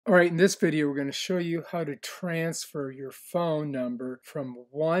All right, in this video, we're going to show you how to transfer your phone number from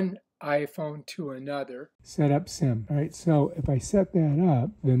one iPhone to another. Set up SIM. All right, so if I set that up,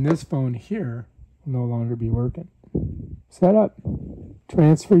 then this phone here will no longer be working. Set up.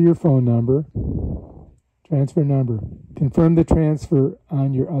 Transfer your phone number. Transfer number. Confirm the transfer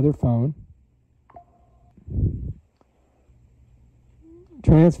on your other phone.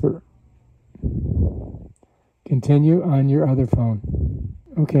 Transfer. Continue on your other phone.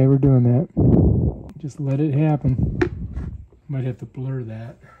 Okay, we're doing that. Just let it happen. Might have to blur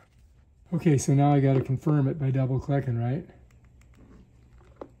that. Okay, so now I got to confirm it by double clicking, right?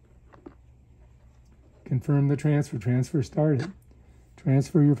 Confirm the transfer. Transfer started.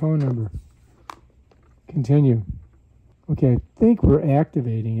 Transfer your phone number. Continue. Okay, I think we're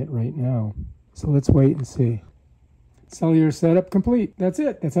activating it right now. So let's wait and see. Cellular setup complete. That's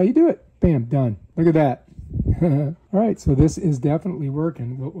it. That's how you do it. Bam, done. Look at that. All right, so this is definitely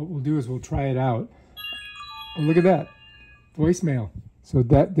working. What we'll do is we'll try it out. Oh, look at that. Voicemail. So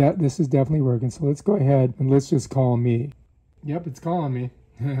this is definitely working. So let's go ahead and let's just call me. Yep, it's calling me.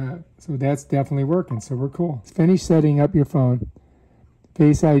 So that's definitely working. So we're cool. Finish setting up your phone.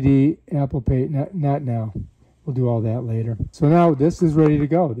 Face ID, Apple Pay. Not now. We'll do all that later. So now this is ready to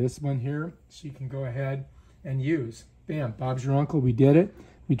go. This one here, she can go ahead and use. Bam, Bob's your uncle. We did it.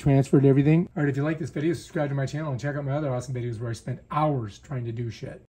 We transferred everything. All right, if you like this video, subscribe to my channel and check out my other awesome videos where I spent hours trying to do shit.